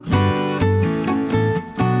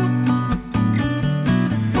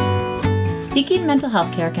Seeking mental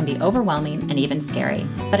health care can be overwhelming and even scary,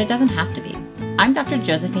 but it doesn't have to be. I'm Dr.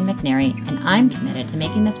 Josephine McNary, and I'm committed to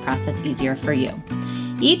making this process easier for you.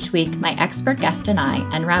 Each week, my expert guest and I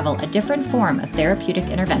unravel a different form of therapeutic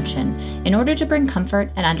intervention in order to bring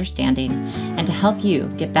comfort and understanding and to help you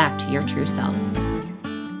get back to your true self.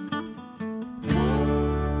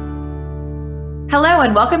 Hello,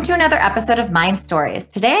 and welcome to another episode of Mind Stories.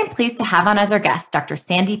 Today, I'm pleased to have on as our guest, Dr.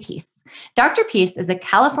 Sandy Peace. Dr. Peace is a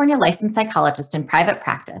California licensed psychologist in private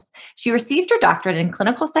practice. She received her doctorate in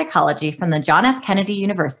clinical psychology from the John F. Kennedy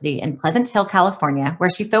University in Pleasant Hill, California, where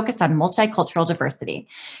she focused on multicultural diversity.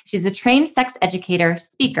 She's a trained sex educator,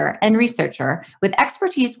 speaker, and researcher with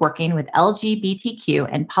expertise working with LGBTQ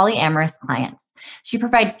and polyamorous clients. She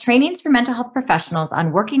provides trainings for mental health professionals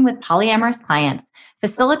on working with polyamorous clients,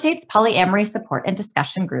 facilitates polyamory support and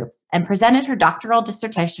discussion groups, and presented her doctoral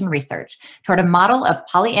dissertation research toward a model of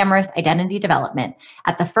polyamorous identity development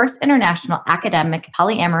at the first International Academic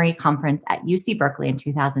Polyamory Conference at UC Berkeley in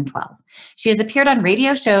 2012. She has appeared on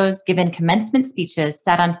radio shows, given commencement speeches,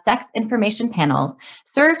 sat on sex information panels,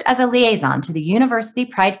 served as a liaison to the University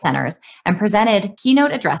Pride Centers, and presented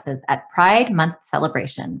keynote addresses at Pride Month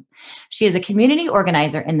celebrations. She is a community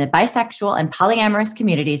organizer in the bisexual and polyamorous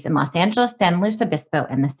communities in Los Angeles, San Luis Obispo,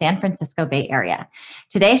 and the San Francisco Bay Area.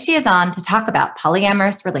 Today, she is on to talk about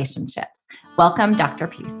polyamorous relationships. Welcome, Dr.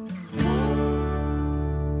 Peace.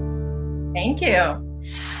 Thank you.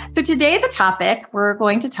 So today, the topic, we're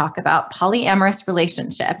going to talk about polyamorous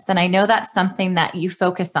relationships. And I know that's something that you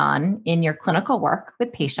focus on in your clinical work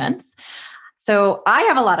with patients. So I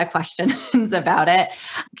have a lot of questions about it.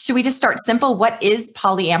 Should we just start simple? What is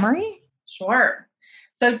polyamory? Sure.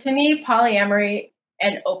 So to me, polyamory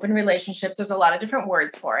and open relationships, there's a lot of different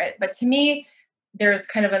words for it. But to me, there's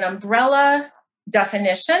kind of an umbrella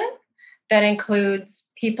definition that includes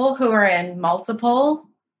people who are in multiple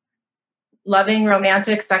loving,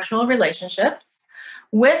 romantic, sexual relationships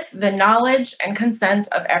with the knowledge and consent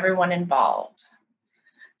of everyone involved.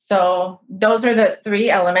 So those are the three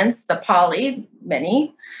elements: the poly,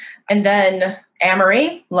 many, and then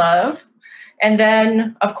amory, love. And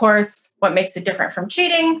then, of course, what makes it different from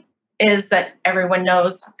cheating is that everyone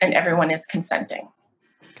knows and everyone is consenting.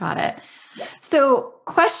 Got it. So,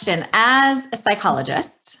 question, as a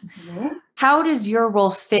psychologist, how does your role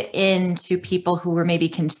fit into people who are maybe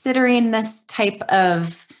considering this type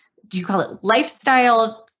of, do you call it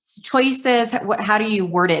lifestyle choices? How do you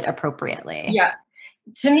word it appropriately? Yeah.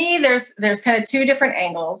 To me, there's kind of two different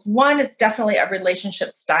angles. One is definitely a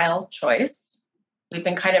relationship style choice. We've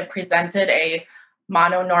been kind of presented a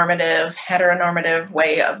mononormative, heteronormative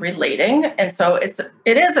way of relating. And so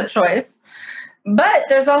it is a choice. But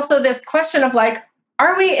there's also this question of like,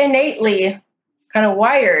 are we innately kind of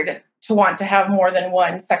wired to want to have more than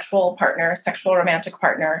one sexual partner, sexual romantic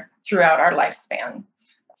partner throughout our lifespan?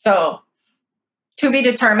 So to be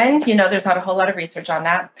determined, there's not a whole lot of research on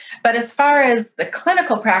that. But as far as the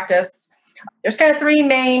clinical practice, there's kind of three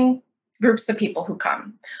main groups of people who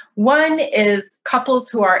come. One is couples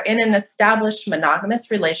who are in an established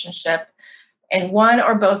monogamous relationship, and one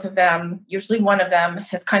or both of them, usually one of them,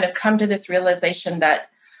 has kind of come to this realization that,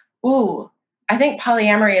 I think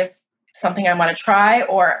polyamory is something I want to try,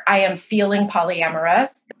 or I am feeling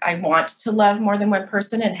polyamorous. I want to love more than one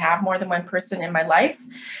person and have more than one person in my life.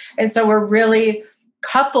 And so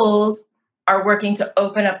couples are working to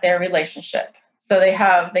open up their relationship. So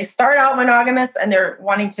they start out monogamous and they're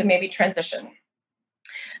wanting to maybe transition.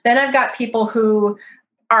 Then I've got people who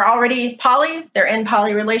are already poly, they're in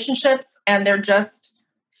poly relationships, and they're just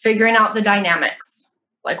figuring out the dynamics.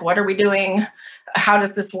 Like, what are we doing? How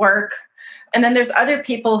does this work? And then there's other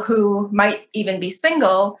people who might even be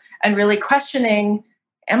single and really questioning,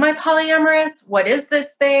 am I polyamorous? What is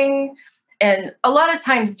this thing? And a lot of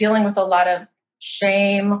times dealing with a lot of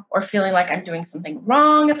shame or feeling like I'm doing something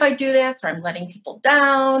wrong if I do this, or I'm letting people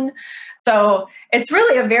down. So it's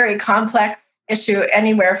really a very complex issue,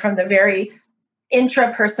 anywhere from the very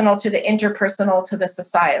intrapersonal to the interpersonal to the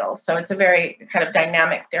societal. So it's a very kind of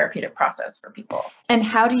dynamic therapeutic process for people. And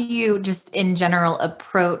how do you just in general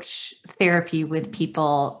approach therapy with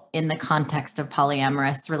people in the context of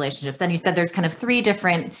polyamorous relationships? And you said there's kind of three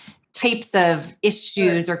different types of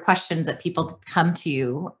issues or questions that people come to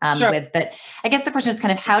you with. But I guess the question is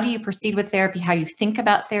kind of how do you proceed with therapy, how you think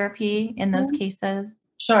about therapy in those cases?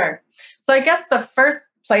 Sure. So I guess the first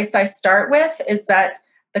place I start with is that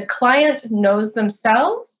the client knows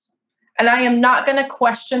themselves, and I am not going to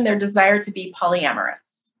question their desire to be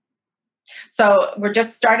polyamorous. So we're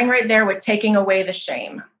just starting right there with taking away the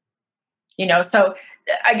shame. So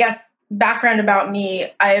I guess background about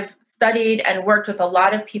me, I've studied and worked with a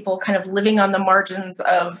lot of people kind of living on the margins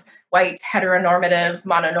of white, heteronormative,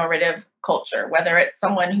 mononormative culture, whether it's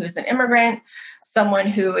someone who's an immigrant, someone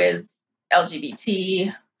who is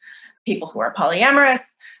LGBT, people who are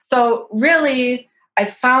polyamorous. So really, I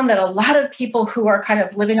found that a lot of people who are kind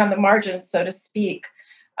of living on the margins, so to speak,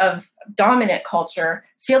 of dominant culture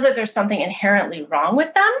feel that there's something inherently wrong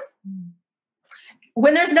with them.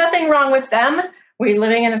 When there's nothing wrong with them, we're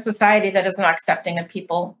living in a society that is not accepting of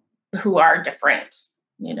people who are different,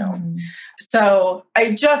 you know. So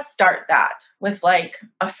I just start that with like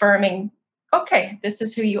affirming, okay, this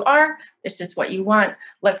is who you are. This is what you want.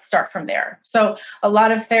 Let's start from there. So a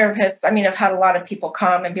lot of therapists, I mean, I've had a lot of people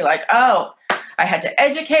come and be like, oh, I had to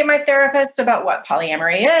educate my therapist about what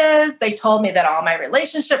polyamory is. They told me that all my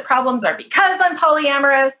relationship problems are because I'm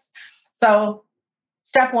polyamorous. So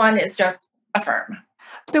step one is just affirm.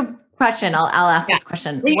 So question, I'll ask this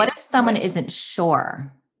question. What if someone isn't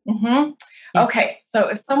sure? Okay, so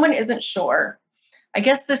if someone isn't sure, I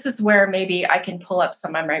guess this is where maybe I can pull up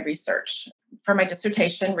some of my research. For my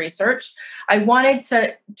dissertation research, I wanted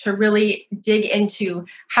to really dig into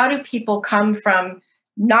how do people come from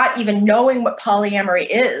not even knowing what polyamory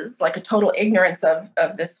is, like a total ignorance of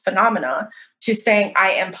this phenomena, to saying,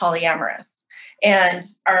 I am polyamorous. And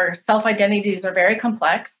our self-identities are very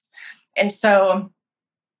complex. And so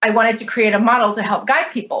I wanted to create a model to help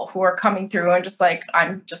guide people who are coming through and just like,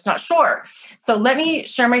 I'm just not sure. So let me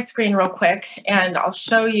share my screen real quick and I'll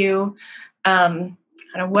show you kind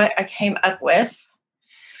of what I came up with.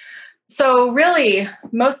 So really,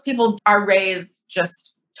 most people are raised just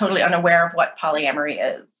totally unaware of what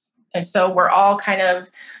polyamory is. And so we're all kind of,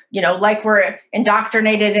 like we're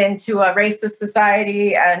indoctrinated into a racist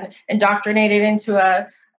society and indoctrinated into a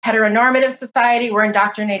heteronormative society, we're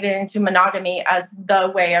indoctrinated into monogamy as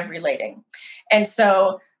the way of relating. And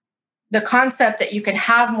so the concept that you can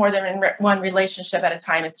have more than one relationship at a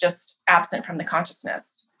time is just absent from the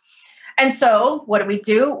consciousness. And so what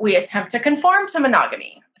do? We attempt to conform to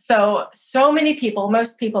monogamy. So many people,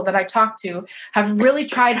 most people that I talk to have really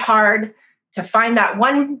tried hard to find that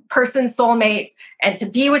one person soulmate and to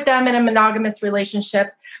be with them in a monogamous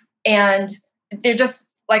relationship. And they're just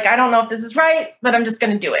like, I don't know if this is right, but I'm just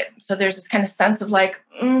going to do it. So there's this kind of sense of like,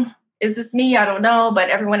 is this me? I don't know, but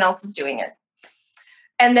everyone else is doing it.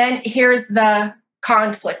 And then here's the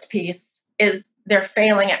conflict piece is they're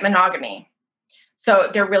failing at monogamy.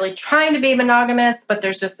 So they're really trying to be monogamous, but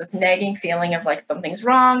there's just this nagging feeling of like something's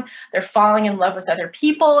wrong. They're falling in love with other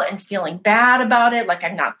people and feeling bad about it. Like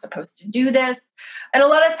I'm not supposed to do this. And a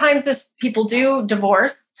lot of times people do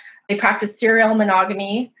divorce. They practice serial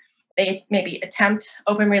monogamy. They maybe attempt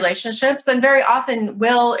open relationships and very often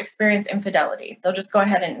will experience infidelity. They'll just go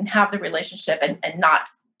ahead and have the relationship and not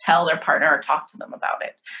tell their partner or talk to them about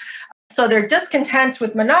it. So they're discontent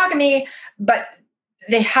with monogamy, but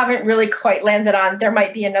they haven't really quite landed on there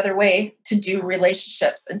might be another way to do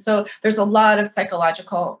relationships. And so there's a lot of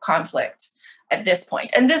psychological conflict at this point.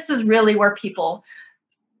 And this is really where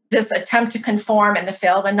this attempt to conform and the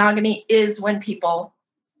fail of monogamy is when people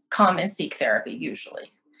come and seek therapy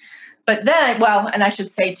usually. But then, and I should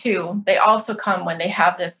say too, they also come when they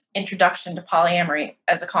have this introduction to polyamory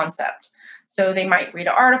as a concept. So they might read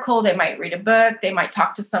an article, they might read a book, they might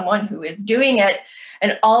talk to someone who is doing it.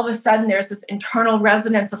 And all of a sudden there's this internal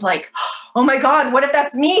resonance of like, oh my God, what if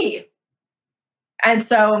that's me? And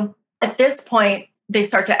so at this point, they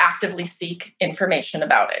start to actively seek information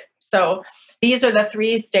about it. So these are the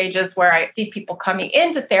 3 stages where I see people coming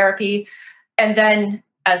into therapy. And then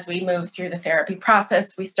as we move through the therapy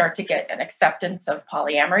process, we start to get an acceptance of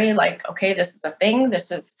polyamory. Like, okay, this is a thing.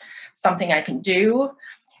 This is something I can do.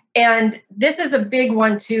 And this is a big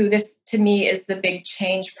one too. This to me is the big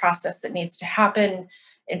change process that needs to happen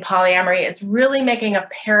in polyamory is really making a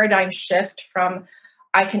paradigm shift from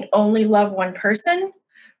I can only love one person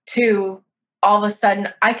to all of a sudden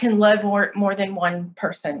I can love more than one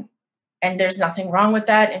person. And there's nothing wrong with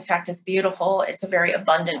that. In fact, it's beautiful. It's a very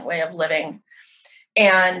abundant way of living.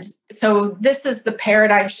 And so this is the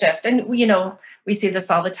paradigm shift. And, we see this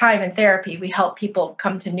all the time in therapy. We help people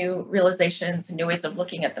come to new realizations and new ways of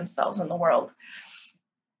looking at themselves and the world.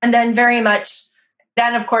 And then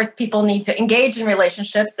then of course, people need to engage in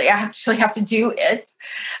relationships. They actually have to do it.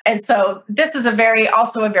 And so this is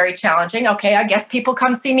also a very challenging, okay, I guess people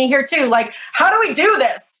come see me here too. Like, how do we do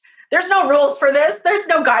this? There's no rules for this. There's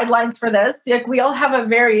no guidelines for this. Like we all have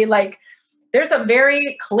there's a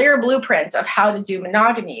very clear blueprint of how to do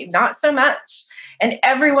monogamy, not so much. And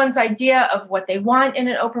everyone's idea of what they want in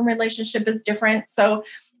an open relationship is different. So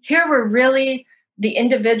here the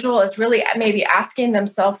individual is really maybe asking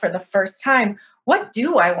themselves for the first time, what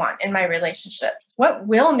do I want in my relationships? What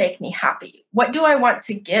will make me happy? What do I want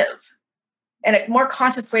to give? in a more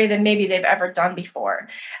conscious way than maybe they've ever done before.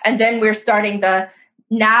 And then we're starting the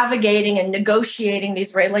navigating and negotiating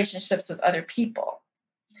these relationships with other people.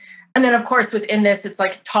 And then, of course, within this, it's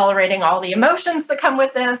like tolerating all the emotions that come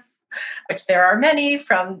with this, which there are many,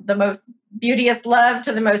 from the most beauteous love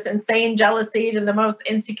to the most insane jealousy to the most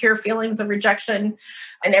insecure feelings of rejection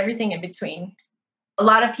and everything in between. A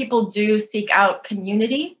lot of people do seek out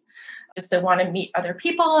community. Just they want to meet other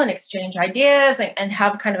people and exchange ideas and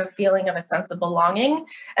have kind of a feeling of a sense of belonging.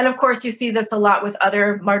 And of course, you see this a lot with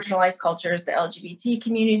other marginalized cultures, the LGBT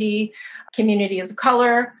community, communities of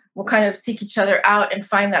color will kind of seek each other out and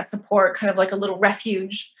find that support, kind of like a little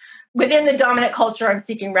refuge. Within the dominant culture, I'm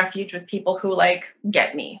seeking refuge with people who like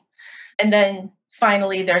get me. And then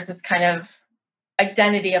finally, there's this kind of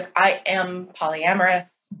identity of I am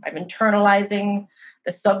polyamorous. I'm internalizing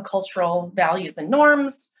the subcultural values and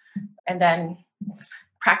norms, and then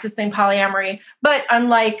practicing polyamory. But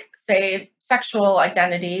unlike, say, sexual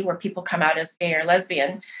identity, where people come out as gay or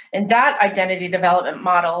lesbian, in that identity development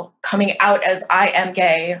model, coming out as I am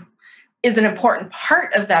gay is an important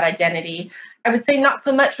part of that identity. I would say not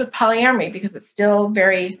so much with polyamory, because it's still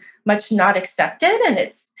very much not accepted,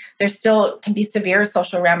 and there still can be severe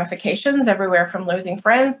social ramifications everywhere from losing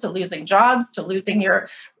friends to losing jobs to losing your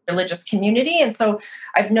religious community. And so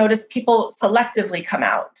I've noticed people selectively come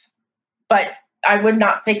out, but I would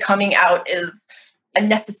not say coming out is a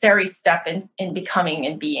necessary step in becoming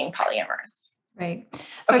and being polyamorous. Right.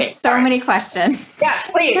 So okay, so many questions. Yeah,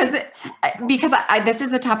 please. Because this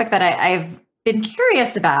is a topic that I've been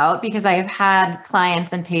curious about, because I've had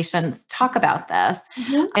clients and patients talk about this,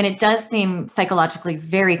 and it does seem psychologically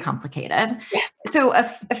very complicated. Yes. So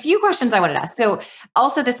a few questions I wanted to ask. So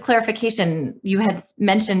also this clarification, you had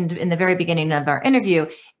mentioned in the very beginning of our interview,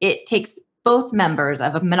 it takes both members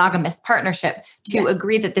of a monogamous partnership to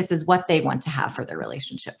agree that this is what they want to have for their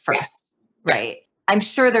relationship first, right? Yes. I'm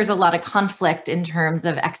sure there's a lot of conflict in terms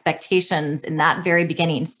of expectations in that very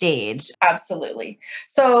beginning stage. Absolutely.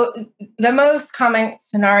 So the most common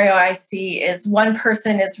scenario I see is one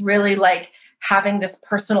person is really like having this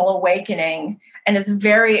personal awakening and is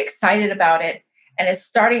very excited about it and is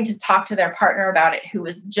starting to talk to their partner about it, who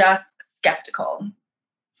is just skeptical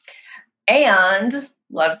and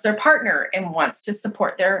loves their partner and wants to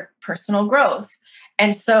support their personal growth.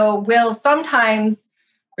 And so will sometimes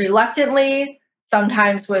reluctantly,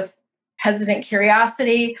 sometimes with hesitant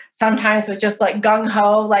curiosity, sometimes with just like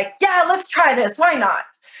gung-ho, like, yeah, let's try this, why not?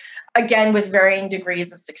 Again, with varying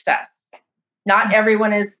degrees of success. Not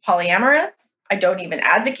everyone is polyamorous. I don't even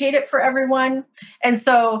advocate it for everyone. And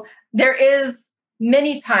so there is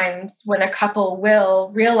many times when a couple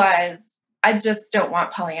will realize, I just don't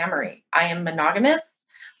want polyamory. I am monogamous.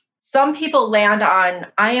 Some people land on,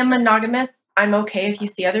 I am monogamous. I'm okay if you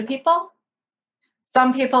see other people.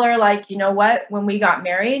 Some people are like, you know what? When we got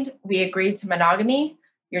married, we agreed to monogamy.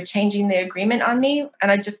 You're changing the agreement on me, and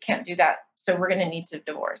I just can't do that. So we're going to need to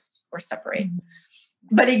divorce or separate.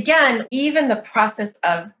 Mm-hmm. But again, even the process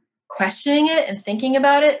of questioning it and thinking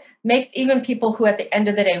about it makes even people who at the end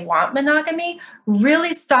of the day want monogamy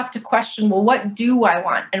really stop to question, well, what do I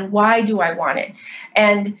want and why do I want it?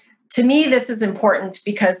 And to me, this is important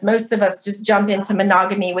because most of us just jump into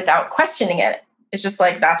monogamy without questioning it. It's just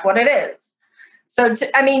like, that's what it is. So,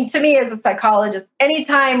 to me, as a psychologist,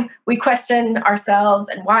 anytime we question ourselves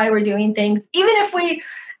and why we're doing things, even if we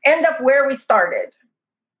end up where we started,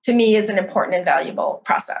 to me is an important and valuable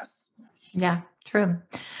process. Yeah, true.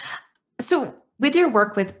 So with your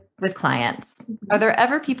work with clients, are there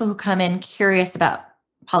ever people who come in curious about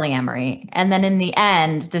polyamory and then in the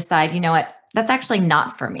end decide, you know what, that's actually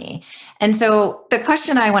not for me? And so the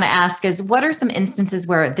question I want to ask is, what are some instances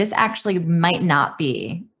where this actually might not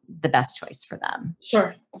be the best choice for them?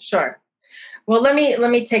 Sure. Well, let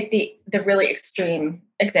me take the really extreme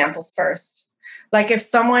examples first. Like if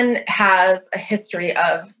someone has a history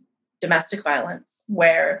of domestic violence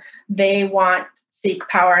where they seek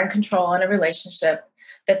power and control in a relationship,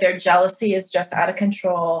 that their jealousy is just out of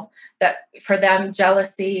control, that for them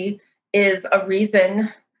jealousy is a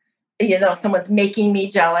reason, someone's making me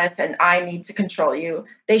jealous and I need to control you,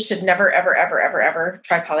 they should never, ever, ever, ever, ever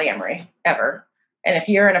try polyamory, ever. And if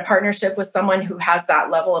you're in a partnership with someone who has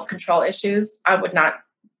that level of control issues, I would not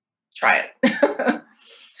try it.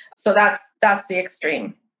 So that's the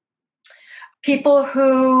extreme. People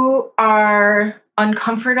who are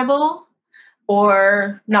uncomfortable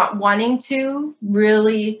or not wanting to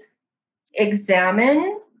really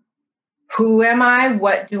examine, who am I?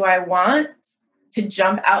 What do I want? To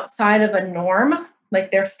jump outside of a norm.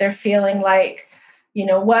 Like they're feeling like, you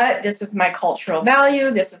know what, this is my cultural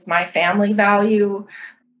value, this is my family value.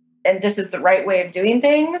 and this is the right way of doing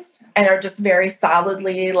things, and are just very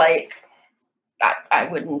solidly like, I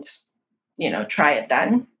wouldn't, try it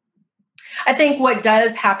then. I think what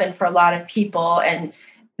does happen for a lot of people, and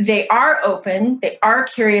they are open, they are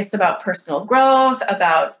curious about personal growth,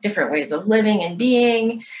 about different ways of living and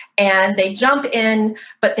being, and they jump in,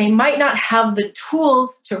 but they might not have the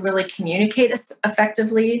tools to really communicate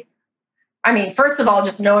effectively. I mean, first of all,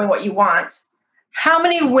 just knowing what you want. How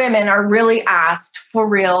many women are really asked for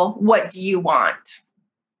real, what do you want?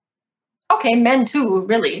 Okay, men too,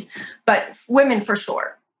 really, but women for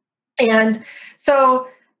sure. And so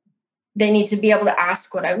they need to be able to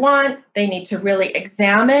ask what I want. They need to really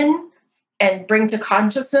examine and bring to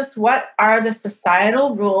consciousness what are the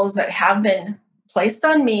societal rules that have been placed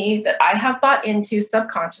on me that I have bought into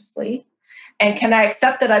subconsciously. And can I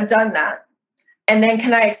accept that I've done that? And then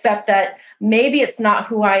can I accept that maybe it's not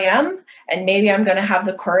who I am, and maybe I'm going to have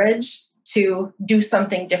the courage to do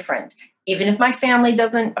something different, even if my family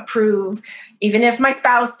doesn't approve, even if my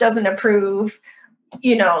spouse doesn't approve,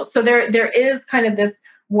 So there is kind of this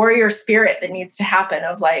warrior spirit that needs to happen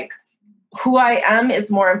of like, who I am is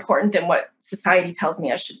more important than what society tells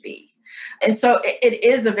me I should be. And so it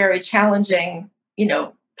is a very challenging,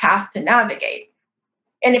 path to navigate.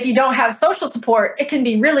 And if you don't have social support, it can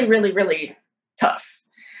be really, really, really tough,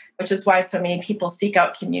 which is why so many people seek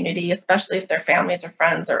out community, especially if their families or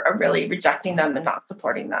friends are really rejecting them and not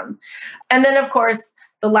supporting them. And then, of course,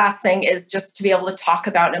 the last thing is just to be able to talk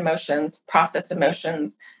about emotions, process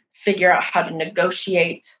emotions, figure out how to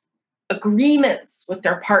negotiate agreements with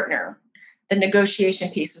their partner. The negotiation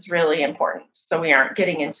piece is really important. So we aren't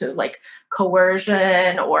getting into like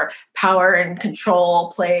coercion or power and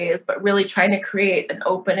control plays, but really trying to create an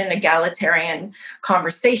open and egalitarian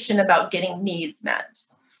conversation about getting needs met.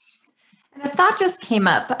 And a thought just came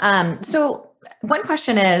up. So one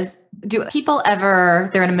question is, do people ever,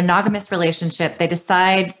 they're in a monogamous relationship, they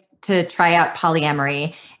decide to try out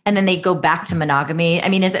polyamory, and then they go back to monogamy? I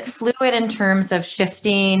mean, is it fluid in terms of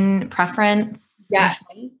shifting preference? Yes.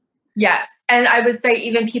 Yes. And I would say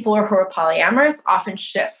even people who are polyamorous often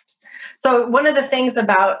shift. So one of the things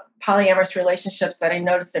about polyamorous relationships that I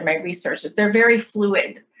noticed in my research is they're very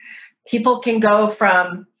fluid. People can go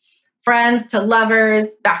from friends to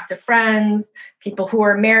lovers, back to friends. People who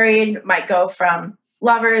are married might go from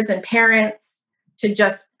lovers and parents to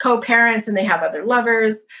just co-parents, and they have other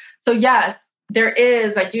lovers. So yes,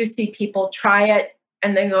 I do see people try it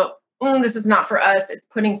and then go, this is not for us. It's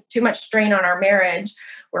putting too much strain on our marriage.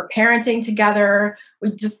 We're parenting together.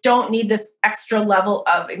 We just don't need this extra level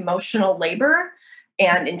of emotional labor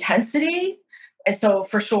and intensity. And so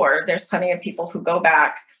for sure, there's plenty of people who go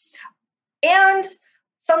back. And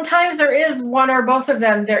sometimes there is one or both of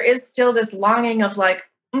them. There is still this longing of like,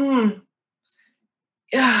 I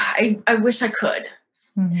wish I could.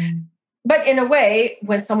 Mm-hmm. But in a way,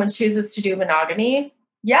 when someone chooses to do monogamy,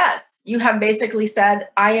 yes, you have basically said,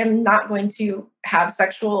 I am not going to have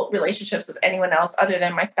sexual relationships with anyone else other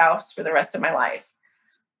than my spouse for the rest of my life.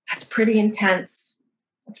 That's pretty intense.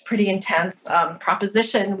 It's pretty intense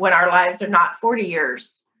proposition when our lives are not 40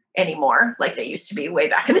 years anymore, like they used to be way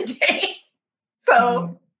back in the day.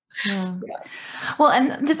 So, yeah. Well,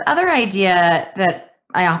 and this other idea that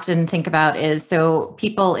I often think about is, so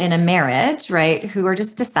people in a marriage, right, who are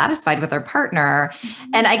just dissatisfied with their partner.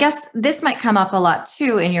 And I guess this might come up a lot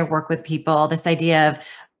too in your work with people, this idea of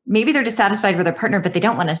maybe they're dissatisfied with their partner, but they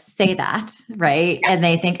don't want to say that, right? Yeah. And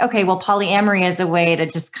they think, okay, well, polyamory is a way to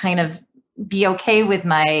just kind of be okay with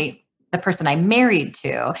the person I'm married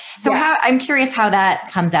to. So I'm curious how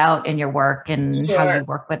that comes out in your work and how you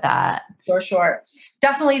work with that. Sure.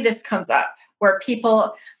 Definitely this comes up where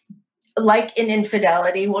people, like in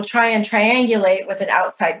infidelity, will try and triangulate with an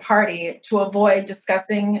outside party to avoid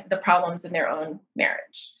discussing the problems in their own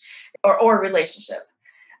marriage or relationship.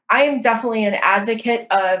 I am definitely an advocate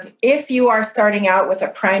of, if you are starting out with a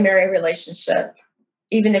primary relationship,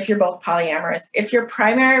 even if you're both polyamorous, if your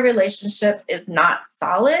primary relationship is not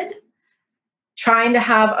solid, trying to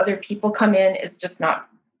have other people come in is just not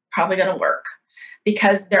probably going to work,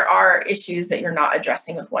 because there are issues that you're not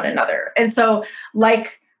addressing with one another. And so,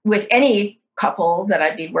 like with any couple that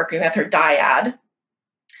I'd be working with or dyad,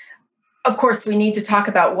 of course, we need to talk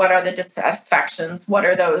about what are the dissatisfactions, what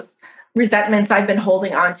are those resentments I've been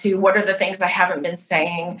holding on to, what are the things I haven't been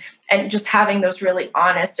saying, and just having those really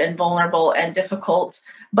honest and vulnerable and difficult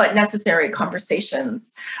but necessary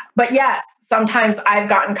conversations. But yes, sometimes I've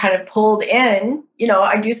gotten kind of pulled in.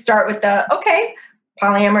 I do start with okay,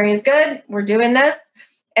 polyamory is good, we're doing this.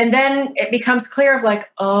 And then it becomes clear of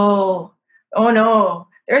like, oh no,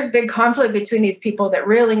 there's big conflict between these people that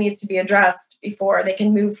really needs to be addressed before they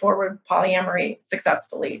can move forward polyamory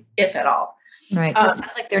successfully, if at all. Right. So it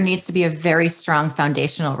sounds like there needs to be a very strong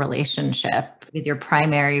foundational relationship with your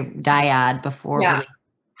primary dyad before really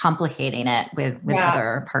complicating it with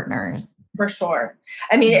other partners. For sure.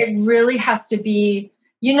 I mean, it really has to be,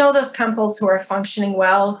 those couples who are functioning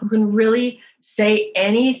well, who can really say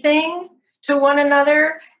anything to one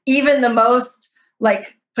another, even the most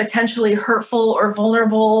like potentially hurtful or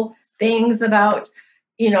vulnerable things about,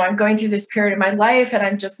 I'm going through this period of my life and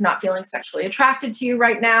I'm just not feeling sexually attracted to you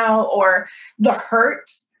right now, or the hurt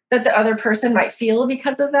that the other person might feel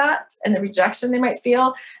because of that and the rejection they might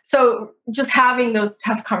feel. So just having those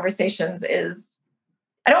tough conversations is,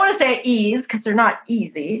 I don't want to say at ease because they're not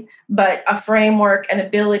easy, but a framework and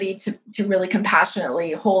ability to really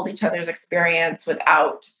compassionately hold each other's experience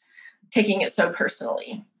without taking it so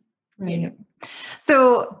personally. Right.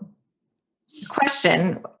 So,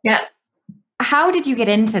 question. Yes. How did you get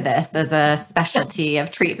into this as a specialty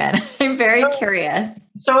of treatment? I'm very curious.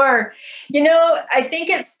 Sure. I think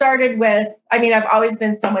it started with, I've always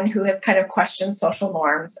been someone who has kind of questioned social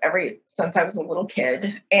norms since I was a little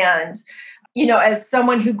kid. And, as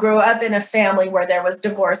someone who grew up in a family where there was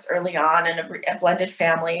divorce early on and a blended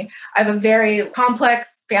family, I have a very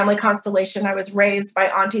complex family constellation. I was raised by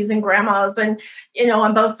aunties and grandmas and,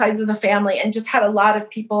 on both sides of the family, and just had a lot of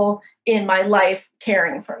people in my life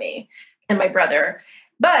caring for me and my brother.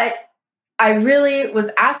 But I really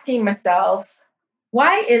was asking myself,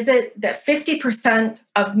 why is it that 50%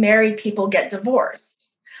 of married people get divorced?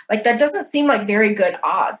 Like, that doesn't seem like very good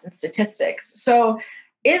odds and statistics. So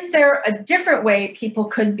is there a different way people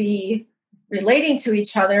could be relating to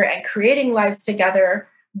each other and creating lives together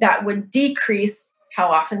that would decrease how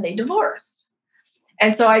often they divorce?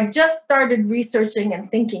 And so I just started researching and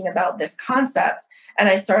thinking about this concept, and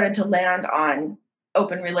I started to land on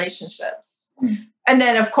open relationships. And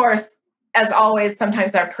then, of course, as always,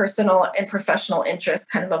 sometimes our personal and professional interests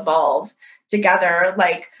kind of evolve together.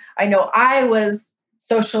 Like, I know I was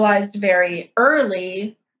socialized very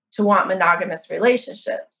early to want monogamous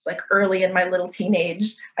relationships, like early in my little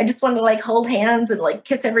teenage. I just wanted to like hold hands and like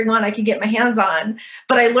kiss everyone I could get my hands on.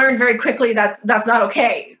 But I learned very quickly that's not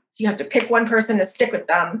okay. So you have to pick one person to stick with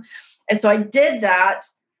them. And so I did that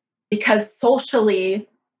because socially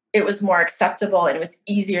it was more acceptable and it was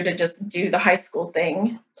easier to just do the high school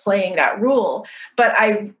thing, playing that rule. But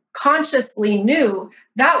I consciously knew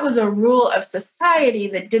that was a rule of society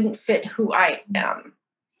that didn't fit who I am.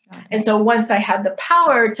 And so once I had the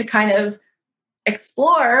power to kind of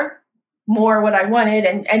explore more what I wanted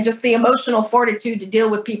and just the emotional fortitude to deal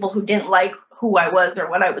with people who didn't like who I was or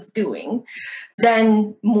what I was doing,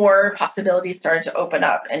 then more possibilities started to open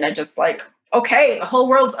up. And I just like, okay, the whole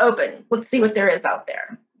world's open. Let's see what there is out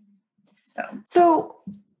there. So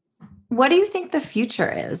what do you think the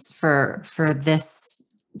future is for this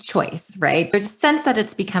choice, right? There's a sense that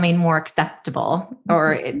it's becoming more acceptable,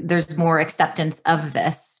 or there's more acceptance of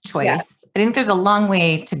this choice. Yeah. I think there's a long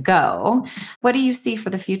way to go. What do you see for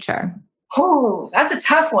the future? Oh, that's a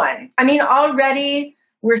tough one. Already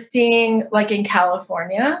we're seeing, like in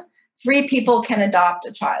California, 3 people can adopt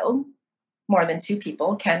a child. More than 2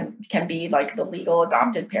 people can be like the legal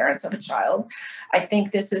adopted parents of a child. I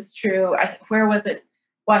think this is true. Where was it?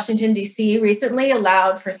 Washington, D.C. recently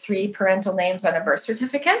allowed for 3 parental names on a birth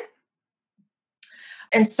certificate.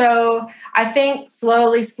 And so I think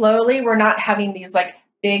slowly, we're not having these like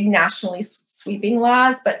big nationally sweeping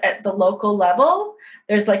laws, but at the local level,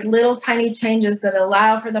 there's like little tiny changes that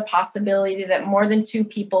allow for the possibility that more than 2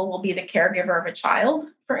 people will be the caregiver of a child,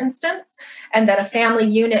 for instance, and that a family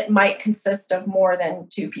unit might consist of more than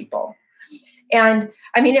 2 people. And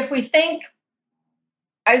if we think,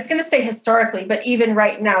 I was going to say historically, but even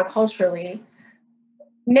right now, culturally,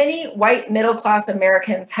 many white middle-class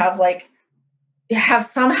Americans have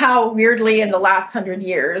somehow weirdly in the last 100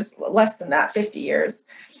 years, less than that, 50 years,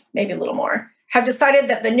 maybe a little more, have decided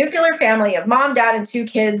that the nuclear family of mom, dad, and 2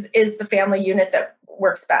 kids is the family unit that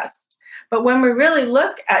works best. But when we really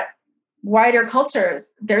look at wider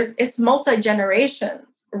cultures, it's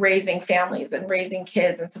multi-generations raising families and raising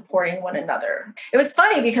kids and supporting one another. It was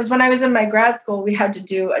funny because when I was in my grad school, we had to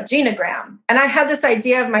do a genogram. And I had this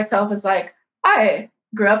idea of myself as like, I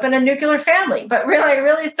grew up in a nuclear family. But really, I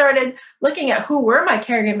really started looking at who were my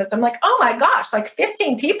caregivers. I'm like, oh my gosh, like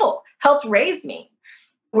 15 people helped raise me.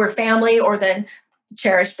 We're family, or then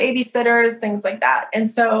cherished babysitters, things like that. And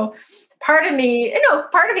so part of me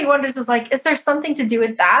wonders is there something to do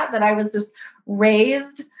with that I was just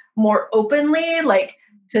raised more openly, like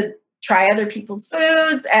to try other people's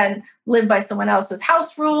foods and live by someone else's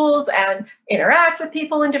house rules and interact with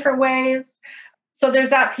people in different ways. So there's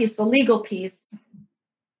that piece, the legal piece.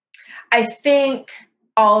 I think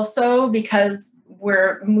also because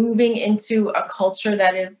we're moving into a culture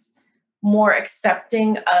that is more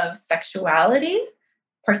accepting of sexuality,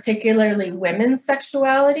 particularly women's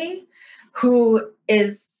sexuality, who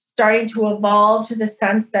is starting to evolve to the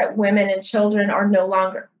sense that women and children are no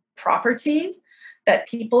longer property, that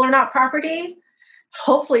people are not property.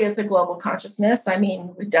 Hopefully, it's a global consciousness. I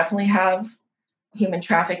mean, we definitely have human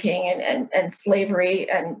trafficking and slavery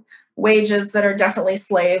and wages that are definitely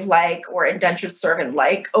slave-like or indentured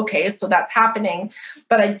servant-like. Okay, so that's happening.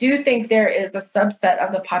 But I do think there is a subset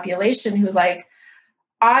of the population who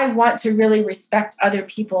I want to really respect other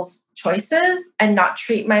people's choices and not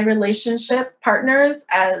treat my relationship partners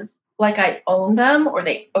as like I own them or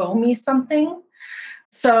they owe me something.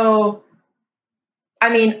 So, I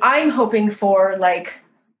mean, I'm hoping for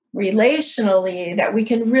relationally that we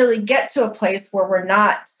can really get to a place where we're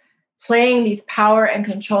not playing these power and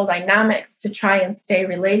control dynamics to try and stay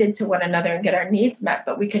related to one another and get our needs met,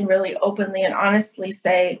 but we can really openly and honestly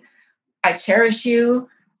say, I cherish you.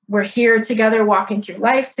 We're here together, walking through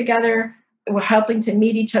life together. We're helping to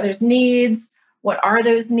meet each other's needs. What are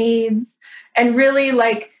those needs? And really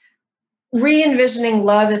re-envisioning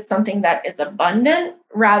love as something that is abundant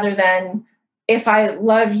rather than if I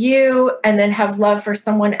love you and then have love for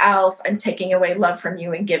someone else, I'm taking away love from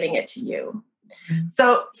you and giving it to you. Mm-hmm.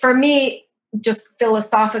 So for me, just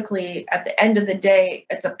philosophically, at the end of the day,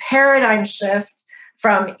 it's a paradigm shift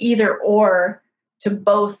from either or to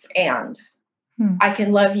both and. I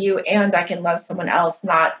can love you and I can love someone else,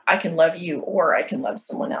 not I can love you or I can love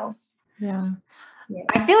someone else. Yeah.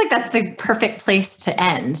 I feel like that's the perfect place to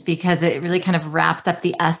end because it really kind of wraps up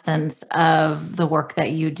the essence of the work that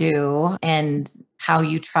you do and how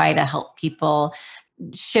you try to help people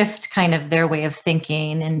shift kind of their way of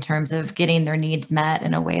thinking in terms of getting their needs met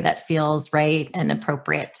in a way that feels right and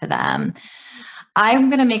appropriate to them. I'm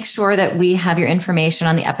going to make sure that we have your information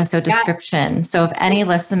on the episode description. Yeah. So if any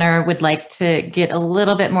listener would like to get a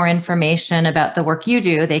little bit more information about the work you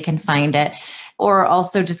do, they can find it. Or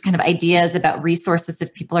also just kind of ideas about resources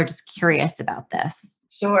if people are just curious about this.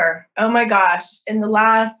 Sure. Oh my gosh. In the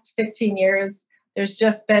last 15 years, there's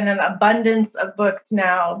just been an abundance of books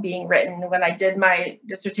now being written. When I did my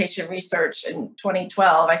dissertation research in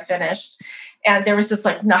 2012, I finished, and there was just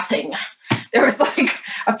nothing. There was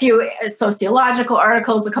a few sociological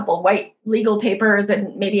articles, a couple of white legal papers,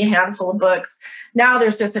 and maybe a handful of books. Now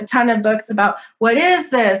there's just a ton of books about what is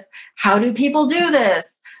this? How do people do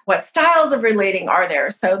this? What styles of relating are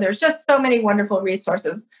there? So there's just so many wonderful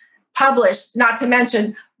resources published, not to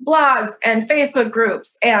mention blogs and Facebook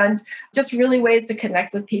groups, and just really ways to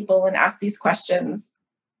connect with people and ask these questions.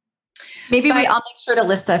 Maybe I'll make sure to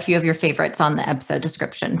list a few of your favorites on the episode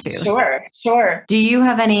description too. Sure. Do you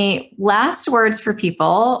have any last words for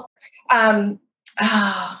people? Oh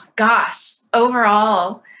gosh,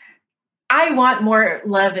 overall, I want more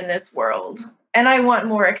love in this world, and I want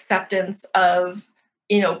more acceptance of,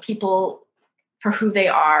 people for who they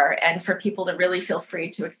are, and for people to really feel free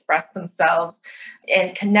to express themselves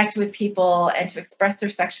and connect with people and to express their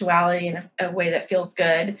sexuality in a way that feels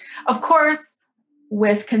good. Of course,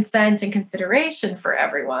 with consent and consideration for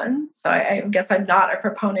everyone. So I guess I'm not a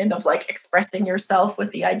proponent of expressing yourself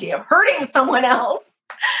with the idea of hurting someone else.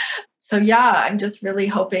 So yeah, I'm just really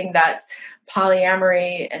hoping that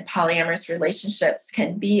polyamory and polyamorous relationships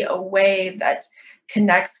can be a way that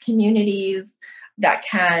connects communities, that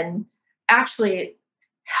can actually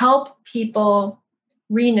help people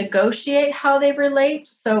renegotiate how they relate.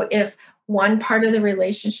 So if one part of the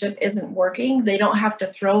relationship isn't working, they don't have to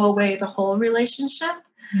throw away the whole relationship.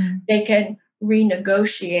 Mm. They can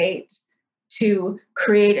renegotiate to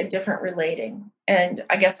create a different relating. And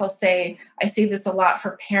I guess I'll say, I see this a lot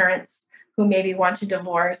for parents who maybe want to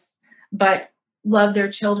divorce, but love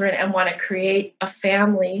their children and want to create a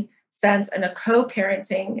family sense and a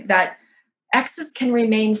co-parenting that exes can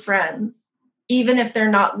remain friends, even if they're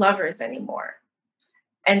not lovers anymore.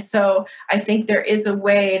 And so I think there is a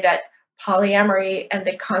way that polyamory and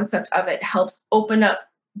the concept of it helps open up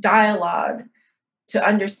dialogue to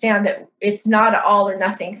understand that it's not an all or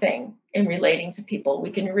nothing thing in relating to people.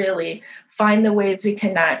 We can really find the ways we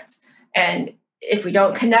connect. And if we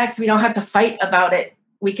don't connect, we don't have to fight about it.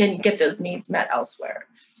 We can get those needs met elsewhere.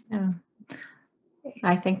 Yeah.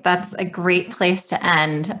 I think that's a great place to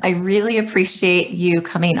end. I really appreciate you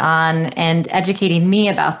coming on and educating me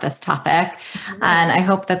about this topic. Mm-hmm. And I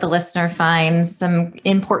hope that the listener finds some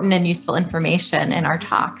important and useful information in our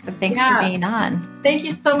talk. So thanks for being on. Thank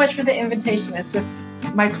you so much for the invitation. It's just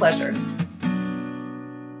my pleasure.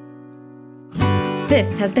 This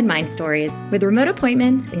has been Mind Stories, with remote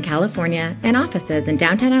appointments in California and offices in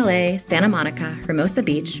downtown LA, Santa Monica, Hermosa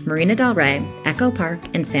Beach, Marina del Rey, Echo Park,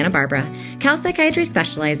 and Santa Barbara. Cal Psychiatry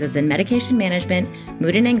specializes in medication management,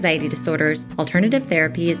 mood and anxiety disorders, alternative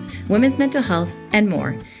therapies, women's mental health, and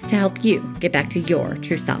more to help you get back to your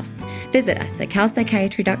true self. Visit us at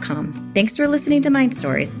calpsychiatry.com. Thanks for listening to Mind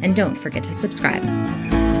Stories, and don't forget to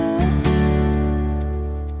subscribe.